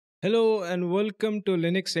Hello and welcome to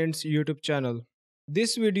Linux Sense YouTube channel.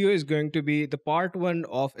 This video is going to be the part 1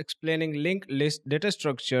 of explaining linked list data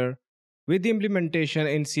structure with the implementation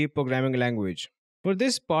in C programming language. For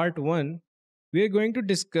this part 1, we are going to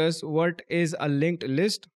discuss what is a linked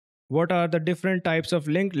list, what are the different types of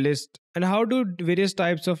linked list, and how do various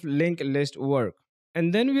types of linked list work.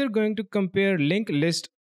 And then we are going to compare linked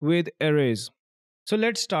list with arrays. So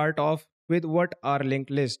let's start off with what are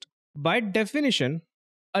linked list. By definition,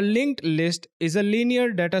 a linked list is a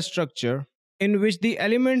linear data structure in which the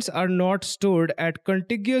elements are not stored at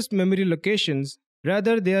contiguous memory locations,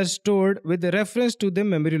 rather, they are stored with reference to the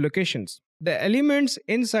memory locations. The elements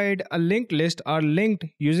inside a linked list are linked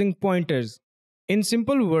using pointers. In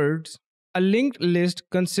simple words, a linked list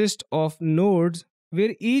consists of nodes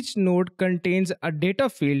where each node contains a data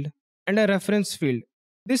field and a reference field.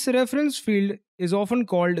 This reference field is often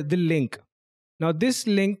called the link. Now, this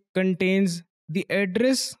link contains the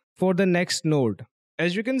address for the next node.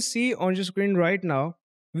 As you can see on your screen right now,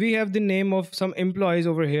 we have the name of some employees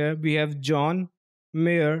over here. We have John,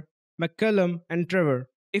 Mayor, McCallum, and Trevor.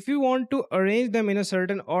 If you want to arrange them in a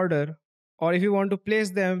certain order, or if you want to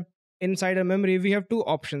place them inside a memory, we have two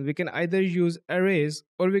options. We can either use arrays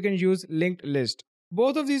or we can use linked list.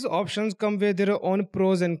 Both of these options come with their own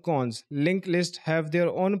pros and cons. Linked lists have their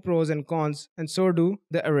own pros and cons, and so do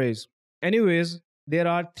the arrays. Anyways, there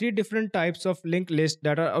are three different types of linked lists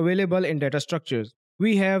that are available in data structures.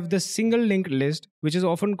 We have the single linked list, which is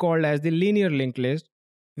often called as the linear linked list.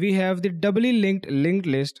 We have the doubly linked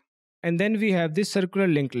list, and then we have the circular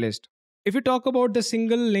linked list. If we talk about the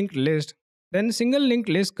single linked list, then single linked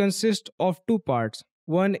list consists of two parts.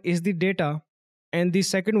 One is the data, and the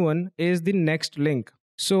second one is the next link.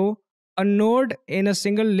 So, a node in a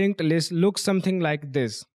single linked list looks something like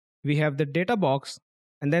this. We have the data box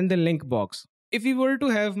and then the link box. If we were to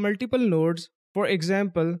have multiple nodes, for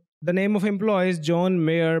example, the name of employees John,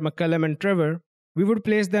 Mayor, McCallum, and Trevor, we would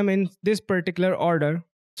place them in this particular order.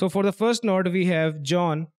 So for the first node, we have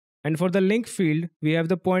John, and for the link field, we have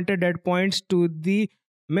the pointer that points to the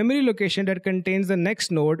memory location that contains the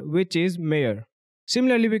next node, which is Mayor.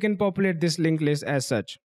 Similarly, we can populate this linked list as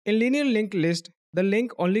such. In linear linked list, the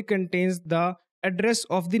link only contains the address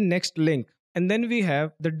of the next link, and then we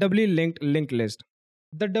have the doubly linked list.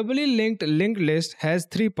 The doubly linked list has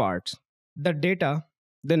three parts: the data,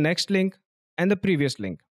 the next link, and the previous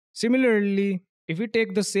link. Similarly, if we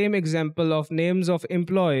take the same example of names of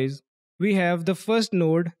employees, we have the first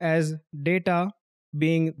node as data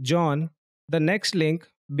being John, the next link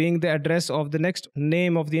being the address of the next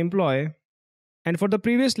name of the employee, and for the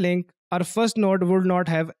previous link, our first node would not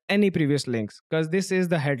have any previous links because this is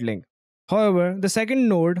the head link. However, the second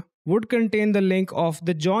node would contain the link of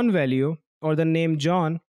the John value or the name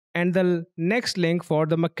John, and the next link for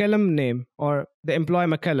the McCallum name or the employee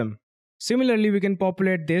McCallum. Similarly, we can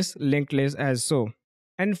populate this linked list as so.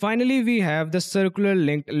 And finally, we have the circular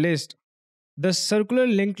linked list. The circular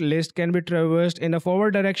linked list can be traversed in a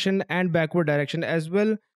forward direction and backward direction as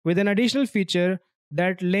well, with an additional feature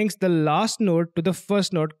that links the last node to the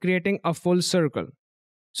first node, creating a full circle.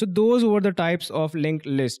 So those were the types of linked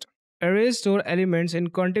list. Arrays store elements in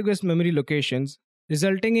contiguous memory locations,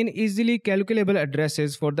 resulting in easily calculable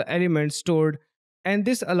addresses for the elements stored, and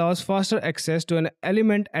this allows faster access to an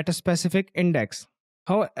element at a specific index.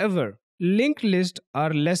 However, linked lists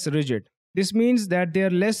are less rigid. This means that they are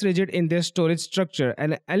less rigid in their storage structure,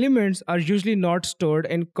 and elements are usually not stored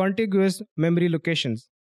in contiguous memory locations.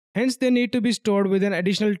 Hence, they need to be stored within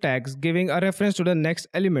additional tags, giving a reference to the next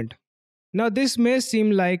element. Now, this may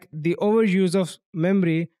seem like the overuse of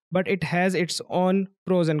memory, but it has its own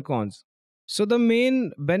pros and cons. So the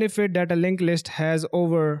main benefit that a linked list has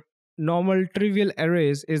over normal trivial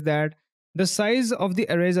arrays is that the size of the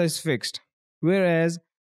arrays is fixed, whereas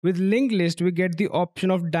with linked list we get the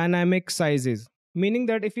option of dynamic sizes, meaning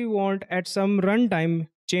that if we want at some runtime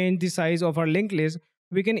change the size of our linked list,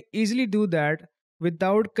 we can easily do that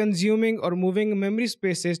without consuming or moving memory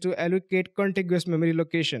spaces to allocate contiguous memory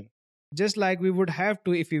location, just like we would have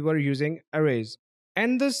to if we were using arrays.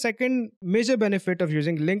 And the second major benefit of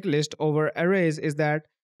using linked list over arrays is that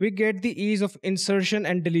we get the ease of insertion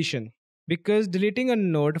and deletion. Because deleting a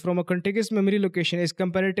node from a contiguous memory location is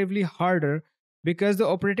comparatively harder because the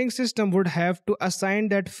operating system would have to assign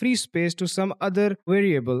that free space to some other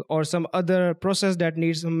variable or some other process that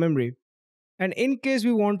needs some memory. And in case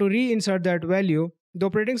we want to reinsert that value, the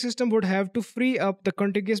operating system would have to free up the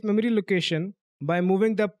contiguous memory location by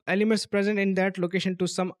moving the elements present in that location to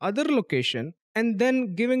some other location and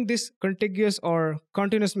then giving this contiguous or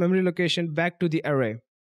continuous memory location back to the array.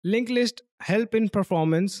 Linked lists help in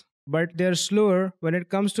performance, but they're slower when it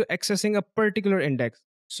comes to accessing a particular index.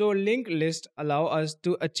 So linked lists allow us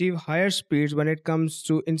to achieve higher speeds when it comes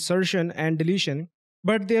to insertion and deletion,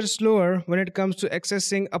 but they're slower when it comes to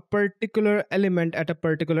accessing a particular element at a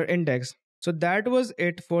particular index. So that was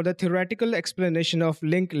it for the theoretical explanation of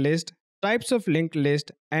linked list, types of linked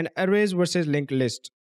list, and arrays versus linked list.